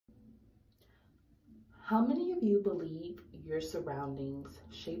How many of you believe your surroundings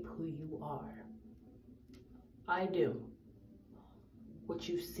shape who you are? I do. What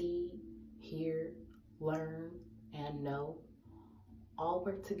you see, hear, learn, and know all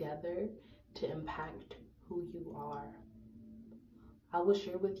work together to impact who you are. I will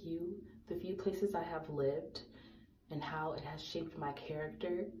share with you the few places I have lived and how it has shaped my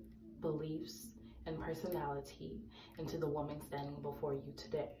character, beliefs, and personality into the woman standing before you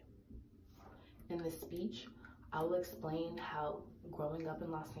today. In this speech, I will explain how growing up in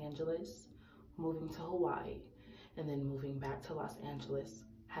Los Angeles, moving to Hawaii, and then moving back to Los Angeles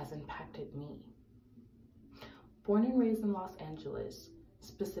has impacted me. Born and raised in Los Angeles,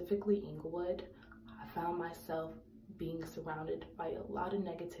 specifically Inglewood, I found myself being surrounded by a lot of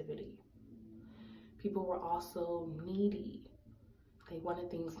negativity. People were also needy. They wanted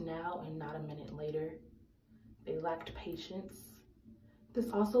things now and not a minute later. They lacked patience. This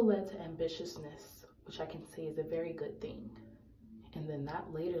also led to ambitiousness, which I can say is a very good thing. And then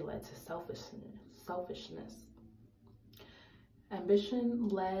that later led to selfishness. Ambition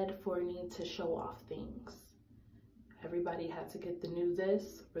led for a need to show off things. Everybody had to get the new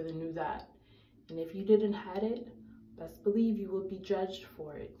this or the new that. And if you didn't have it, best believe you would be judged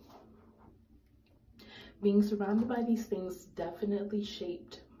for it. Being surrounded by these things definitely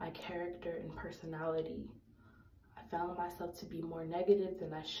shaped my character and personality. I found myself to be more negative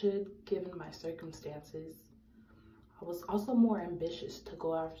than I should given my circumstances. I was also more ambitious to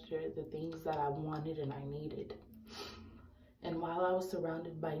go after the things that I wanted and I needed. And while I was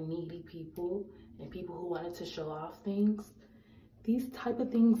surrounded by needy people and people who wanted to show off things, these type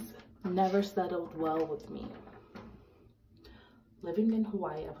of things never settled well with me. Living in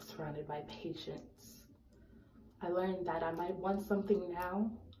Hawaii, I was surrounded by patience. I learned that I might want something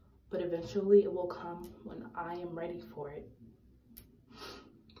now, but eventually it will come when I am ready for it.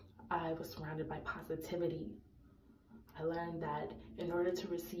 I was surrounded by positivity. I learned that in order to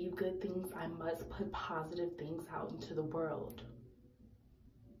receive good things, I must put positive things out into the world.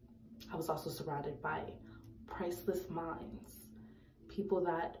 I was also surrounded by priceless minds, people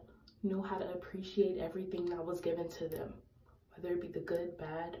that knew how to appreciate everything that was given to them, whether it be the good,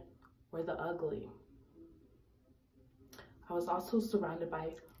 bad, or the ugly. I was also surrounded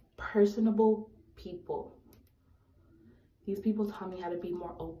by personable people. These people taught me how to be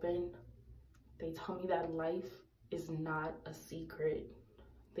more open. They taught me that life is not a secret.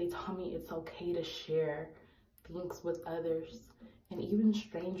 They taught me it's okay to share things with others and even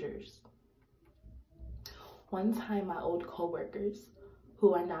strangers. One time, my old coworkers,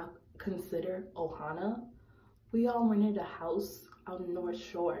 who I now consider Ohana, we all rented a house out North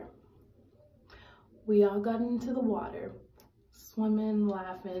Shore. We all got into the water, swimming,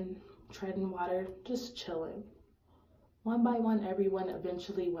 laughing, treading water, just chilling. One by one, everyone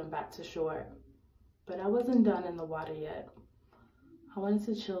eventually went back to shore. But I wasn't done in the water yet. I wanted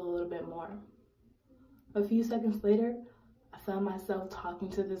to chill a little bit more. A few seconds later, I found myself talking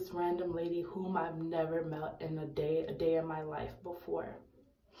to this random lady whom I've never met in a day in my life before.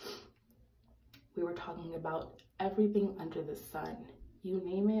 We were talking about everything under the sun. You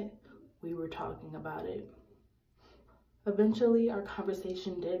name it, we were talking about it. Eventually, our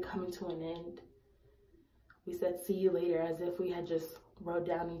conversation did come to an end. We said, "See you later," as if we had just wrote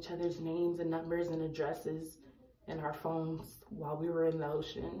down each other's names and numbers and addresses in our phones while we were in the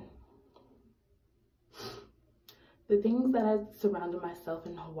ocean. The things that I surrounded myself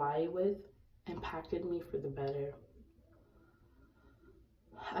in Hawaii with impacted me for the better.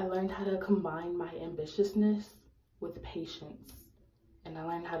 I learned how to combine my ambitiousness with patience, and I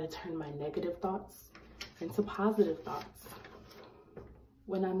learned how to turn my negative thoughts into positive thoughts.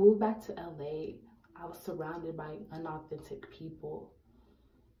 When I moved back to LA, I was surrounded by unauthentic people.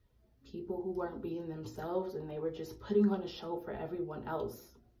 People who weren't being themselves and they were just putting on a show for everyone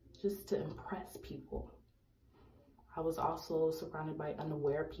else just to impress people. I was also surrounded by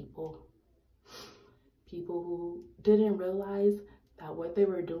unaware people. People who didn't realize that what they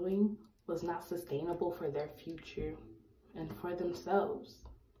were doing was not sustainable for their future and for themselves.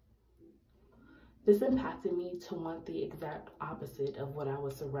 This impacted me to want the exact opposite of what I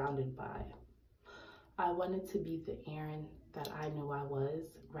was surrounded by. I wanted to be the Erin that I knew I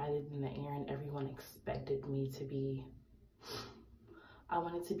was, rather than the Erin everyone expected me to be. I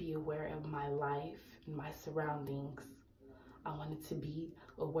wanted to be aware of my life and my surroundings. I wanted to be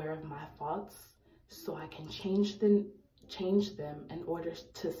aware of my thoughts so I can change them in order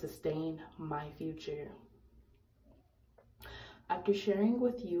to sustain my future. After sharing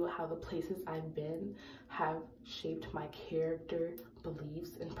with you how the places I've been have shaped my character,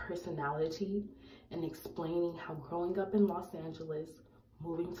 beliefs, and personality, and explaining how growing up in Los Angeles,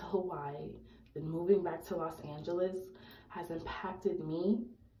 moving to Hawaii, and moving back to Los Angeles has impacted me,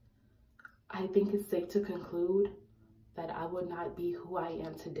 I think it's safe to conclude that I would not be who I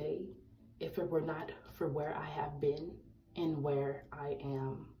am today if it were not for where I have been and where I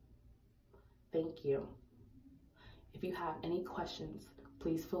am. Thank you. If you have any questions,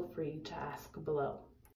 please feel free to ask below.